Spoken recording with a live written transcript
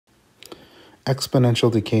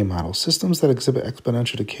Exponential decay model. Systems that exhibit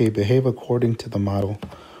exponential decay behave according to the model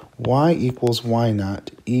y equals y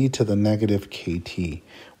naught e to the negative kt,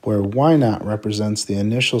 where y naught represents the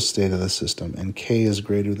initial state of the system and k is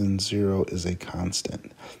greater than 0 is a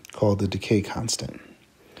constant, called the decay constant.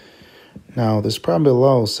 Now, this problem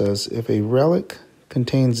below says if a relic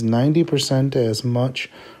contains 90% as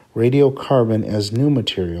much radiocarbon as new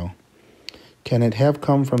material, can it have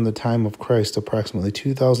come from the time of Christ approximately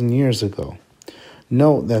 2,000 years ago?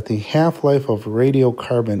 Note that the half-life of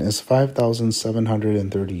radiocarbon is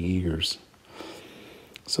 5,730 years.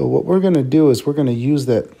 So what we're going to do is we're going to use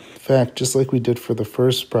that fact just like we did for the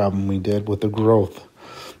first problem we did with the growth.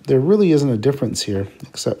 There really isn't a difference here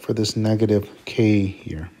except for this negative k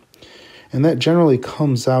here. And that generally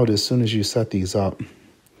comes out as soon as you set these up.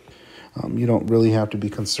 You don't really have to be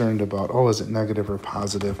concerned about, oh, is it negative or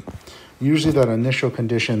positive? Usually that initial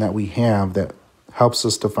condition that we have that helps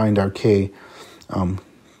us to find our k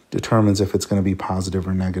determines if it's going to be positive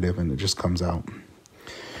or negative, and it just comes out.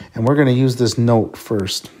 And we're going to use this note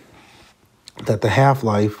first, that the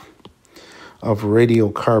half-life of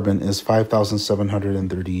radiocarbon is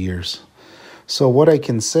 5,730 years. So what I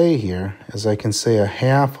can say here is I can say a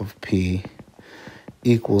half of P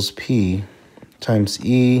equals P times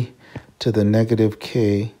E to the negative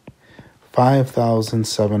K,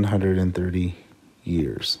 5,730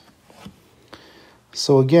 years.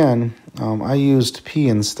 So again, I used P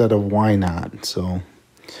instead of Y naught, so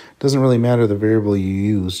it doesn't really matter the variable you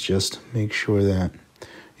use, just make sure that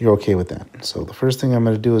you're okay with that. So the first thing I'm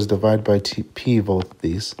going to do is divide by P both of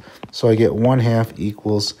these. So I get 1/2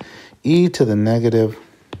 equals E to the negative,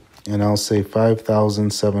 and I'll say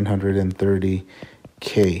 5,730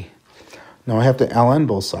 K. Now I have to ln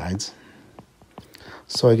both sides.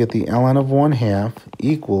 So I get the ln of 1/2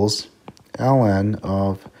 equals ln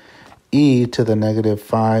of E to the negative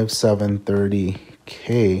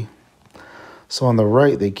 5,730K. So on the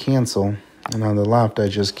right, they cancel, and on the left, I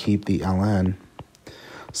just keep the ln.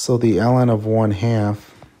 So the ln of 1/2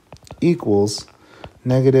 equals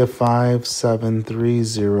negative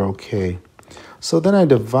 5,730K. So then I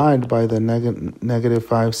divide by the negative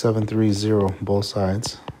 5,730 both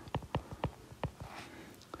sides.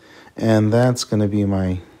 And that's going to be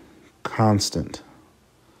my constant.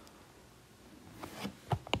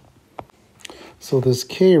 So this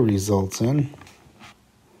K results in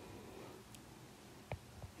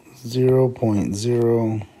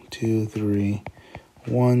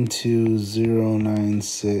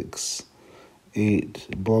 0.023120968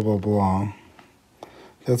 blah blah blah.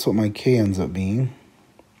 That's what my K ends up being.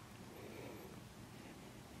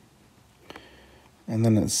 And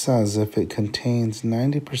then it says if it contains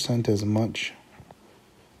 90% as much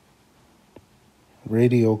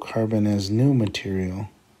radiocarbon as new material,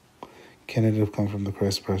 can it have come from the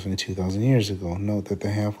Christ approximately 2,000 years ago? Note that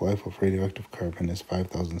the half-life of radioactive carbon is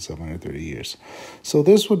 5,730 years. So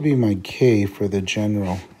this would be my K for the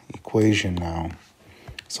general equation now.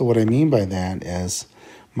 So what I mean by that is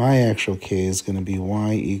my actual K is going to be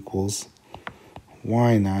Y equals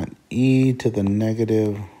Y naught E to the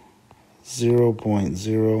negative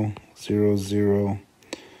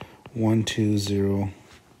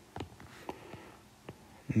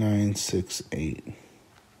 0.000120968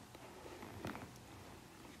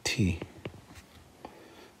 T.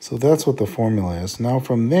 So that's what the formula is. Now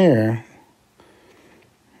from there,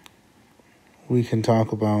 we can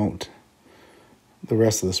talk about the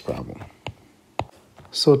rest of this problem.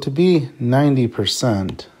 So to be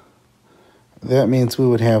 90%, that means we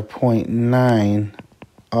would have 0.9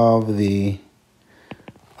 of the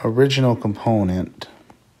original component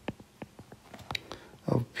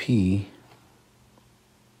of P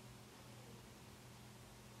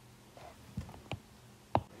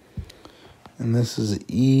and this is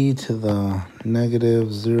E to the negative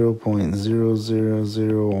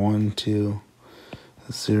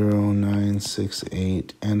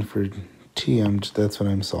 0.000120968, and for T, that's what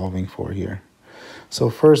I'm solving for here. So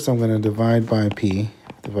first I'm going to divide by P.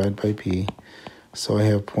 So I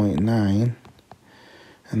have 0.9,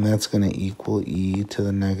 and that's going to equal E to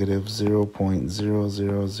the negative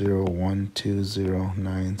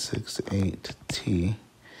 0.000120968 T.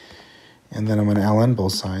 And then I'm going to ln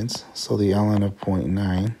both sides. So the ln of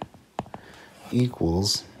 0.9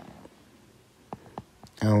 equals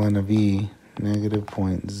ln of E negative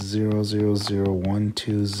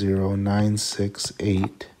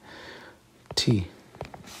 0.000120968 T.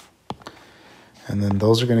 And then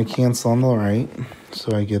those are going to cancel on the right.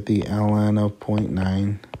 So I get the ln of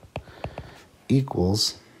 0.9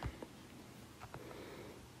 equals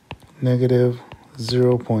negative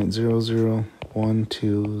 0.0012096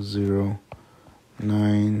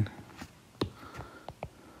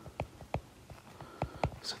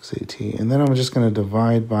 68t. And then I'm just going to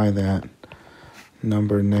divide by that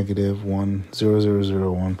number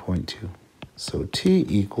 -1,0001.2. So t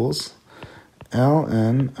equals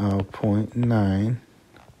ln of 0.9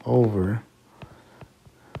 over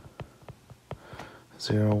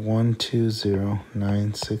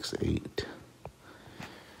 0.120968.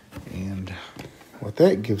 And what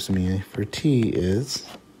that gives me for t is,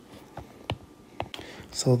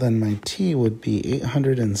 so then my t would be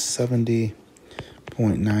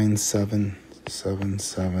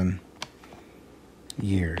 870.9777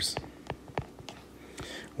 years,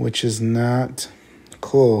 which is not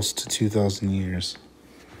close to 2,000 years.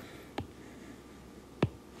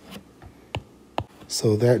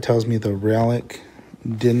 So that tells me the relic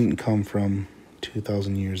didn't come from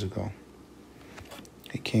 2,000 years ago.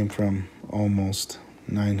 It came from almost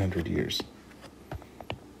 900 years.